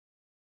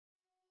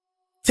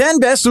10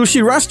 Best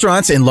Sushi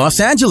Restaurants in Los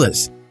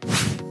Angeles.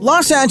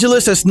 Los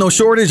Angeles has no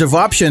shortage of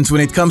options when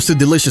it comes to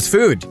delicious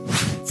food.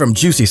 From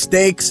juicy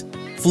steaks,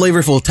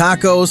 flavorful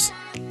tacos,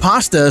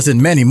 pastas,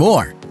 and many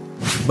more.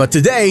 But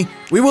today,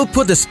 we will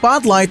put the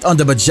spotlight on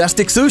the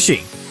Majestic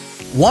Sushi,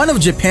 one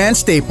of Japan's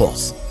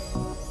staples.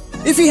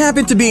 If you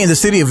happen to be in the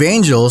City of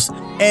Angels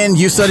and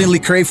you suddenly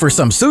crave for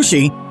some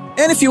sushi,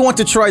 and if you want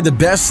to try the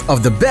best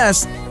of the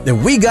best,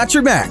 then we got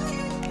your back.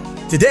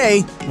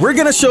 Today, we're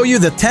gonna show you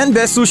the 10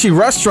 best sushi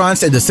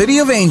restaurants in the City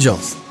of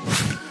Angels.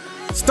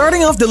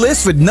 Starting off the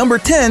list with number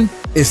 10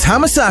 is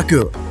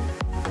Hamasaku.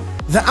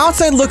 The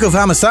outside look of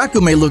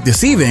Hamasaku may look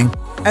deceiving,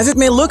 as it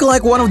may look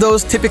like one of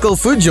those typical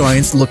food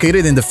joints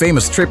located in the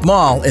famous Strip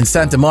Mall in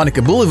Santa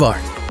Monica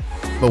Boulevard.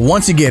 But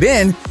once you get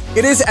in,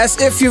 it is as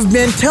if you've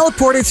been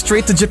teleported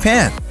straight to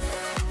Japan.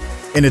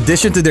 In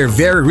addition to their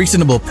very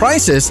reasonable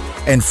prices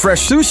and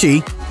fresh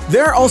sushi,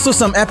 there are also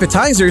some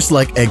appetizers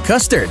like egg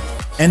custard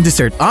and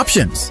dessert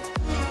options.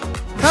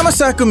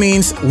 Hamasaku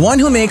means one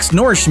who makes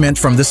nourishment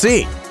from the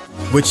sea,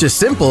 which is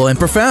simple and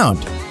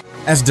profound,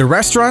 as the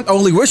restaurant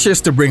only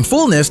wishes to bring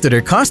fullness to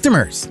their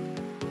customers.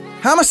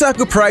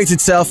 Hamasaku prides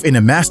itself in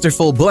a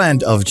masterful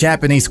blend of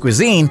Japanese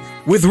cuisine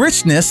with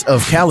richness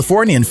of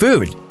Californian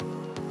food.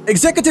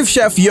 Executive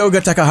Chef Yoga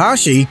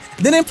Takahashi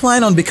didn't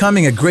plan on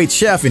becoming a great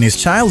chef in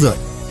his childhood.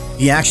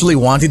 He actually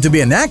wanted to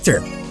be an actor,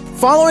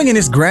 following in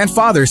his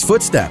grandfather's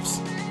footsteps.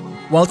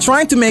 While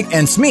trying to make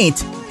ends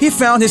meet, he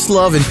found his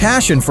love and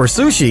passion for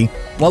sushi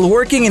while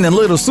working in a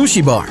little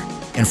sushi bar.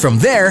 And from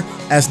there,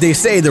 as they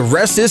say, the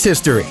rest is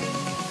history.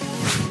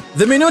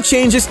 The menu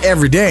changes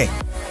every day,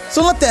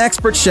 so let the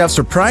expert chef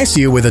surprise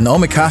you with an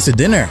omakase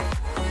dinner.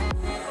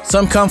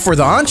 Some come for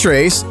the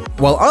entrees,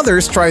 while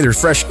others try their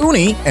fresh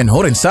uni and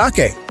horen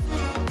sake.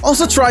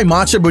 Also try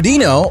matcha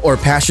budino or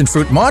passion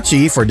fruit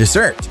mochi for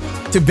dessert,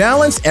 to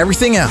balance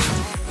everything out.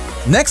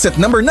 Next at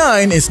number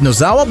 9 is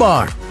Nozawa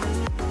Bar.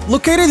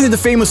 Located in the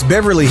famous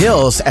Beverly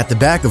Hills at the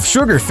back of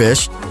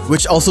Sugarfish,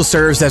 which also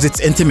serves as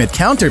its intimate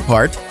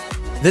counterpart,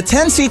 the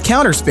 10-seat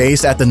counter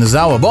space at the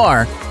Nozawa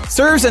Bar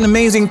serves an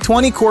amazing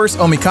 20-course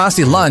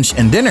omakase lunch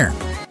and dinner.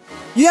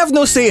 You have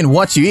no say in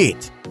what you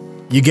eat.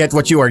 You get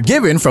what you are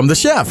given from the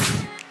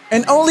chef.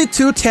 And only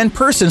 2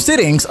 10-person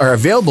sittings are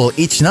available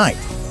each night.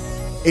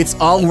 It's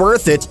all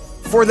worth it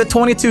for the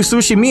 22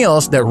 sushi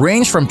meals that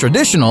range from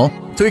traditional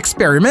to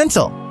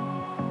experimental.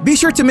 Be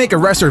sure to make a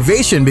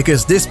reservation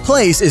because this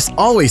place is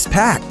always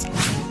packed.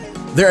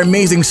 Their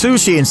amazing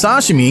sushi and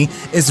sashimi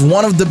is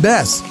one of the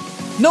best.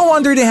 No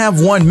wonder they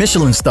have 1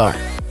 Michelin star.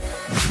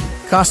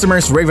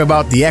 Customers rave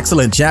about the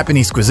excellent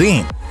Japanese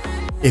cuisine.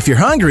 If you're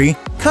hungry,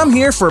 come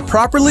here for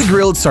properly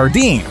grilled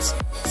sardines,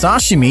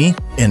 sashimi,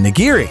 and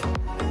nigiri.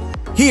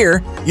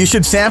 Here, you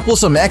should sample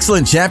some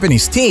excellent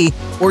Japanese tea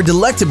or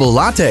delectable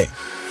latte.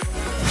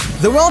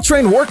 The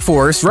well-trained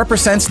workforce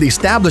represents the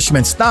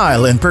establishment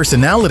style and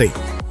personality.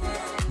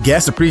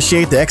 Guests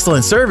appreciate the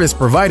excellent service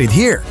provided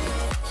here.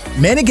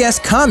 Many guests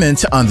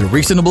comment on the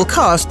reasonable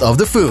cost of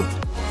the food.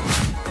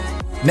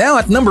 Now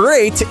at number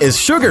 8 is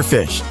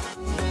Sugarfish.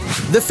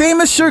 The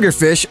famous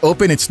Sugarfish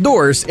opened its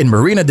doors in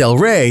Marina del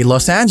Rey,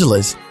 Los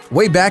Angeles,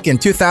 way back in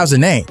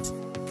 2008.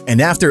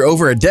 And after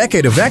over a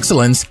decade of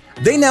excellence,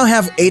 they now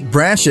have 8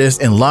 branches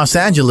in Los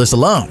Angeles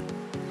alone.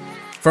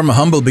 From a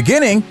humble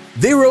beginning,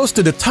 they rose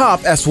to the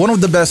top as one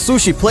of the best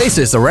sushi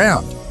places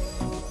around.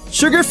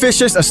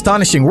 Sugarfish's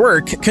astonishing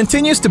work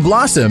continues to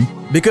blossom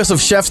because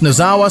of Chef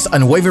Nozawa's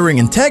unwavering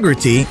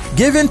integrity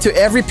given to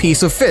every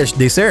piece of fish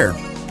they serve.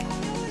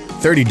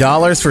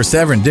 $30 for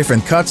 7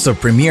 different cuts of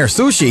premier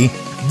sushi,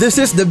 this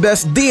is the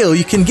best deal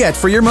you can get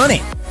for your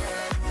money.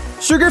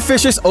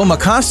 Sugarfish's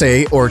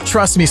omakase or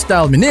trust me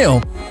style menu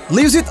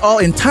leaves it all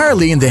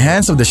entirely in the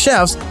hands of the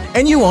chefs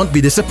and you won't be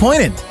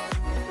disappointed.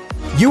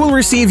 You will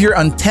receive your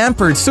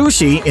untampered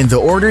sushi in the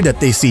order that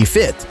they see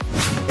fit,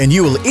 and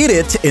you will eat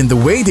it in the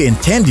way they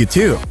intend you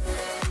to.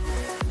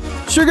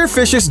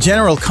 Sugarfish's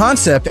general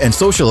concept and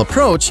social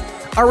approach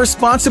are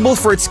responsible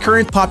for its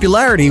current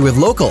popularity with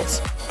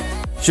locals.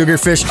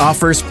 Sugarfish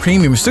offers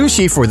premium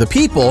sushi for the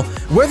people,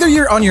 whether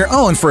you're on your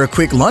own for a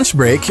quick lunch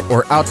break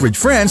or out with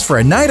friends for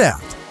a night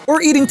out,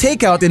 or eating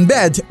takeout in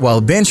bed while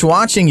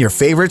binge-watching your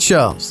favorite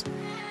shows.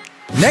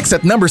 Next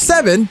at number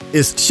 7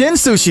 is Shin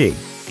Sushi.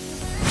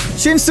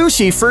 Shin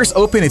Sushi first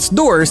opened its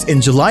doors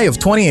in July of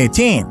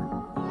 2018.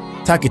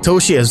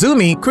 Taketoshi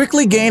Azumi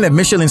quickly gained a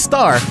Michelin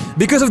star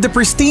because of the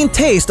pristine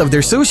taste of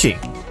their sushi.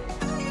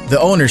 The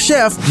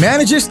owner-chef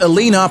manages a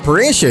lean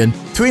operation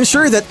to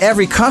ensure that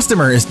every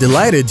customer is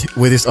delighted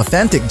with his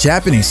authentic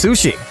Japanese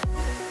sushi.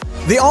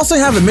 They also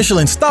have a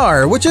Michelin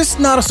star, which is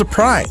not a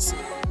surprise.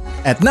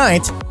 At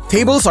night,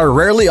 tables are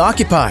rarely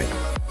occupied.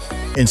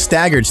 In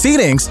staggered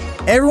seatings,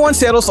 everyone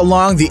settles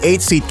along the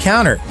 8-seat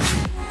counter.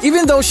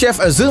 Even though Chef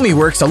Azumi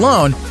works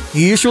alone,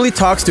 he usually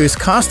talks to his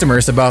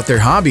customers about their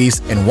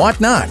hobbies and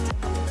whatnot.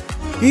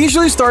 He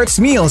usually starts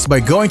meals by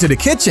going to the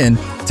kitchen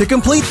to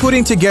complete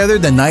putting together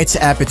the night's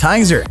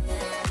appetizer.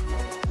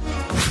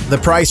 The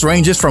price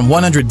ranges from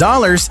 $100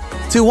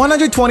 to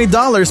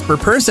 $120 per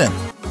person,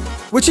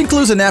 which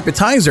includes an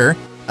appetizer,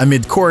 a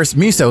mid-course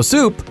miso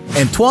soup,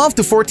 and 12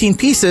 to 14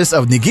 pieces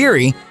of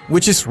nigiri,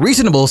 which is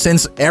reasonable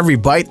since every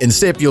bite and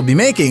sip you'll be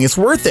making is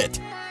worth it.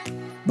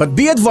 But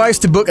be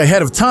advised to book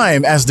ahead of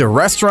time as the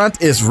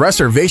restaurant is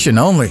reservation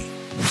only.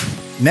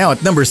 Now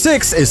at number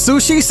 6 is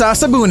Sushi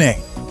Sasabune.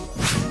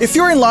 If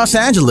you're in Los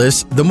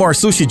Angeles, the more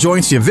sushi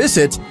joints you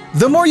visit,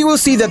 the more you will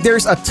see that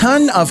there's a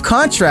ton of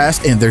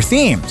contrast in their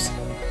themes.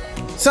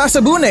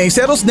 Sasabune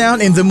settles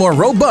down in the more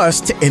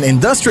robust and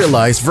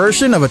industrialized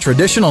version of a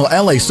traditional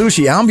LA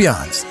sushi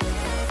ambiance.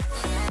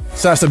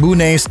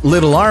 Sasabune's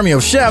little army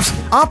of chefs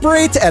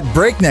operate at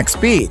breakneck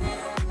speed.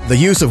 The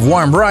use of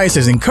warm rice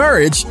is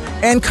encouraged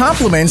and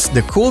complements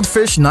the cooled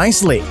fish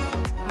nicely.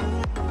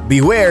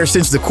 Beware,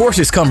 since the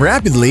courses come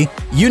rapidly,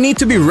 you need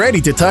to be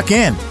ready to tuck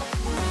in.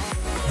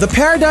 The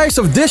paradise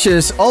of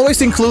dishes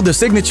always include the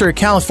signature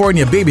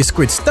California baby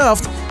squid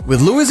stuffed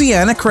with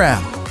Louisiana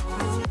crab.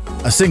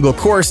 A single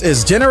course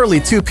is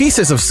generally 2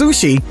 pieces of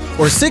sushi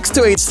or 6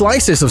 to 8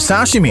 slices of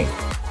sashimi,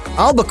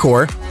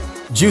 albacore,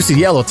 juicy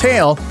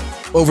yellowtail,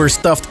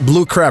 overstuffed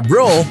blue crab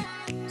roll,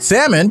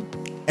 salmon,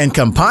 and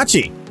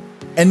kampachi.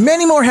 And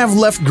many more have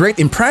left great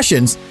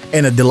impressions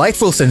and a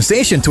delightful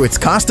sensation to its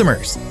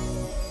customers.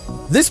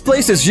 This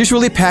place is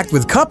usually packed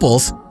with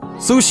couples,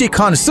 sushi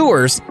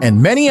connoisseurs,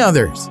 and many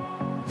others.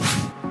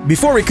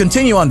 Before we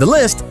continue on the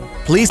list,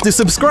 please do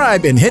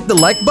subscribe and hit the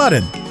like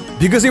button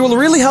because it will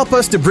really help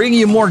us to bring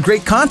you more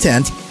great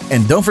content,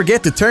 and don't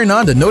forget to turn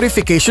on the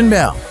notification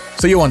bell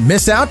so you won't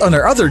miss out on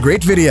our other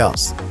great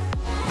videos.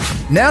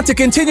 Now to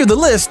continue the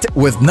list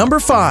with number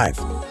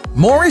 5,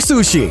 Mori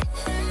Sushi.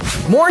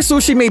 Mori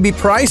Sushi may be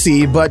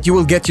pricey, but you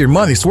will get your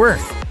money's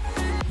worth.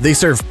 They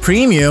serve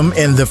premium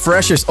and the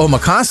freshest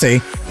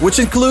omakase, which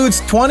includes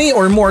 20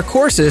 or more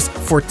courses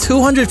for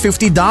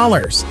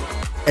 $250.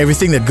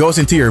 Everything that goes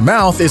into your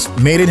mouth is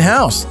made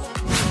in-house.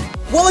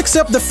 Well,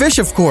 except the fish,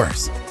 of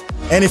course.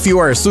 And if you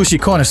are a sushi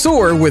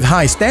connoisseur with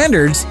high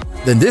standards,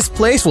 then this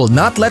place will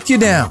not let you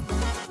down.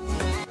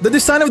 The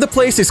design of the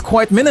place is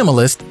quite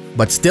minimalist,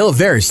 but still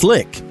very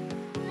slick.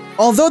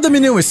 Although the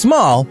menu is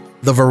small,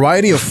 the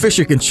variety of fish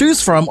you can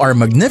choose from are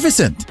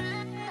magnificent.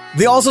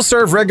 They also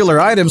serve regular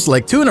items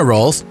like tuna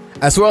rolls,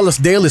 as well as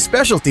daily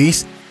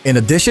specialties in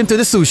addition to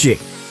the sushi.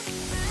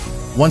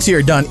 Once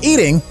you're done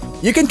eating,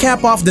 you can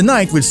cap off the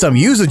night with some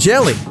yuzu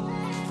jelly.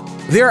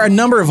 There are a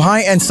number of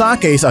high-end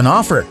sakes on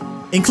offer,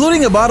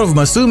 including a bottle of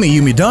Masumi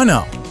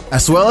Yumidono,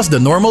 as well as the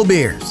normal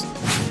beers.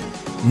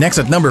 Next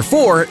at number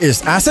 4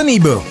 is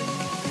Asanibu.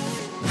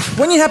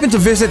 When you happen to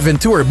visit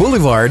Ventura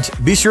Boulevard,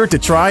 be sure to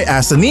try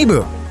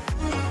Asanibu.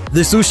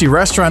 The sushi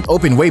restaurant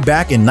opened way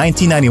back in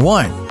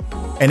 1991,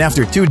 and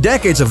after 2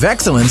 decades of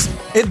excellence,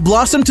 it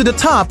blossomed to the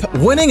top,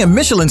 winning a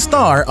Michelin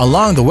star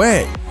along the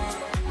way.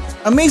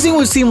 Amazing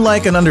would seem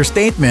like an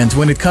understatement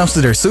when it comes to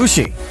their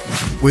sushi,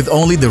 with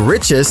only the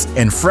richest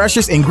and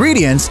freshest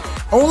ingredients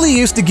only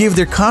used to give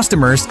their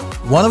customers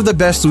one of the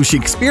best sushi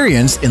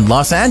experience in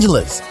Los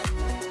Angeles.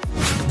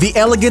 The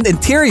elegant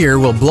interior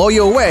will blow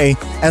you away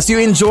as you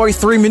enjoy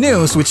 3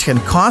 menus which can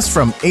cost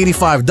from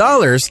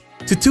 $85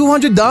 to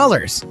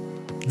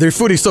 $200. Their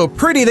food is so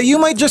pretty that you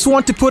might just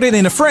want to put it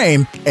in a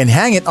frame and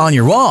hang it on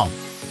your wall.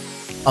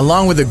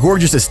 Along with the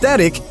gorgeous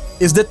aesthetic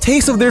is the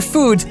taste of their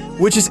food,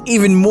 which is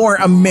even more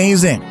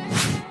amazing.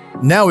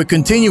 Now we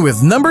continue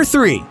with number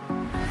 3,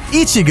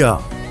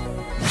 Ichigo.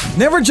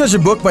 Never judge a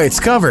book by its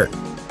cover.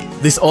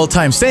 This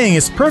old-time saying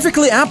is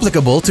perfectly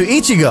applicable to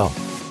Ichigo.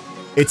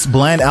 Its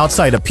bland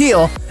outside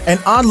appeal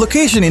and odd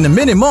location in a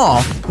mini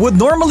mall would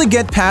normally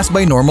get passed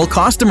by normal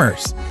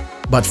customers.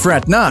 But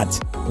fret not.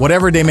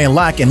 Whatever they may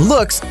lack in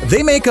looks,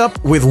 they make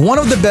up with one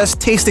of the best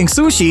tasting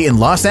sushi in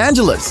Los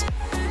Angeles.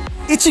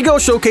 Ichigo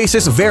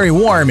showcases very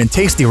warm and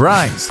tasty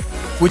rice,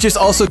 which is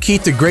also key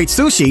to great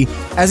sushi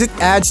as it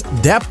adds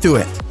depth to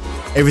it.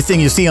 Everything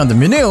you see on the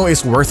menu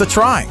is worth a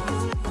try.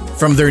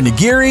 From their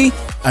nigiri,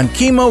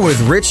 ankimo with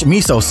rich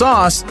miso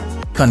sauce,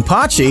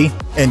 kampachi,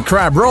 and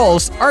crab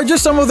rolls are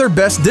just some of their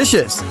best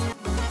dishes.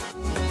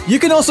 You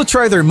can also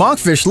try their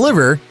monkfish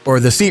liver or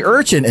the sea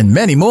urchin and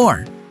many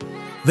more.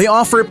 They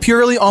offer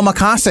purely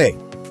omakase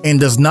and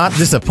does not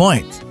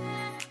disappoint.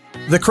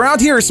 The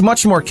crowd here is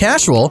much more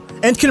casual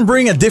and can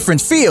bring a different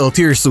feel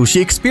to your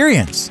sushi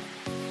experience.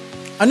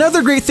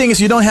 Another great thing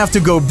is you don't have to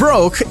go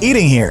broke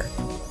eating here,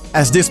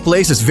 as this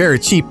place is very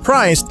cheap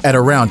priced at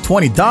around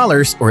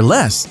 $20 or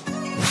less.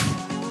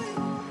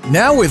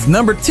 Now with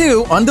number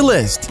 2 on the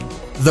list,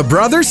 The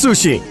Brother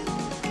Sushi.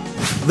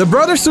 The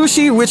Brother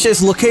Sushi, which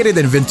is located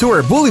in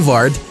Ventura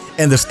Boulevard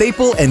and the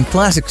staple and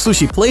classic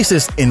sushi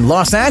places in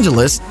Los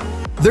Angeles,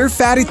 their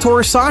fatty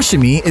tor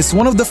sashimi is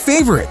one of the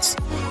favorites,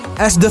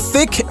 as the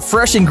thick,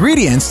 fresh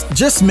ingredients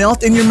just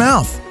melt in your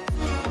mouth.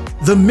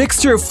 The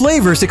mixture of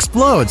flavors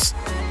explodes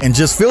and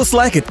just feels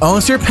like it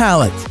owns your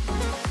palate.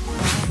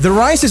 The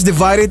rice is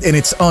divided in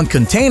its own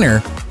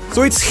container,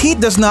 so its heat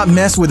does not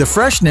mess with the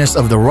freshness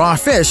of the raw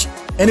fish,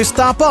 and is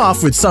topped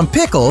off with some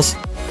pickles,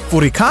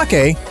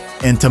 furikake,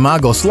 and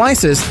tamago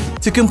slices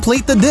to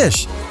complete the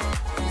dish.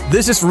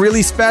 This is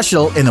really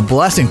special and a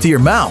blessing to your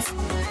mouth.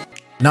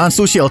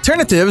 Non-sushi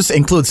alternatives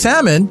include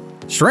salmon,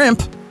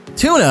 shrimp,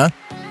 tuna,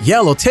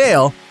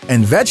 yellowtail,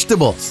 and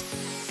vegetables.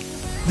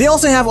 They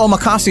also have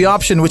omakase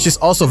option, which is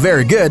also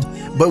very good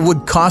but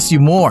would cost you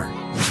more.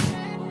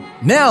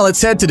 Now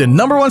let's head to the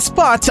 #1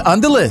 spot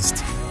on the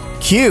list,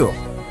 Q.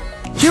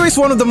 Q is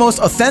one of the most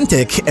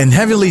authentic and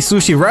heavenly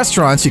sushi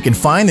restaurants you can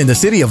find in the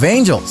City of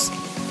Angels.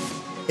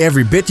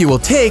 Every bit you will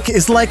take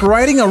is like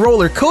riding a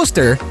roller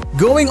coaster,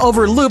 going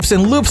over loops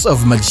and loops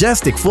of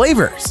majestic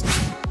flavors.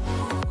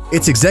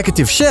 Its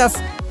executive chef,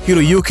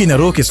 Hiroyuki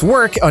Naruki's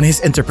work on his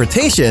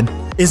interpretation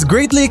is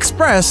greatly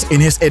expressed in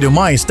his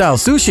edamame-style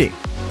sushi.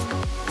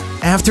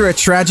 After a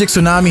tragic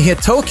tsunami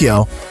hit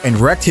Tokyo and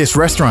wrecked his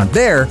restaurant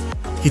there,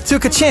 he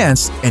took a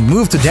chance and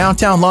moved to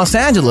downtown Los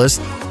Angeles,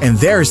 and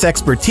there his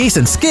expertise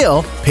and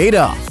skill paid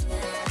off.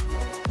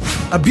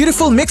 A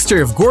beautiful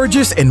mixture of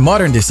gorgeous and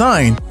modern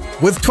design,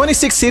 with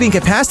 26 seating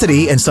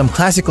capacity and some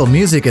classical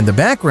music in the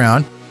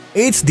background,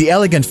 aids the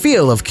elegant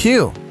feel of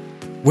Q.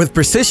 With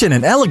precision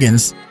and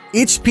elegance,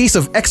 each piece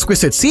of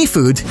exquisite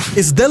seafood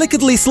is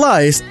delicately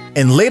sliced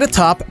and laid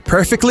atop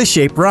perfectly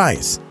shaped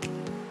rice.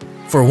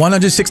 For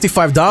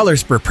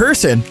 $165 per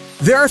person,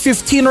 there are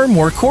 15 or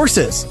more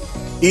courses,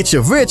 each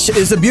of which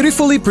is a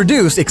beautifully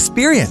produced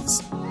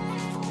experience.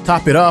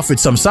 Top it off with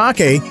some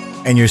sake,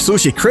 and your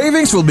sushi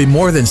cravings will be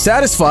more than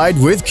satisfied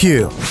with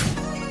Q.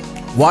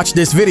 Watch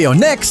this video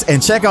next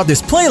and check out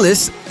this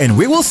playlist, and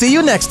we will see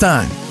you next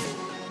time.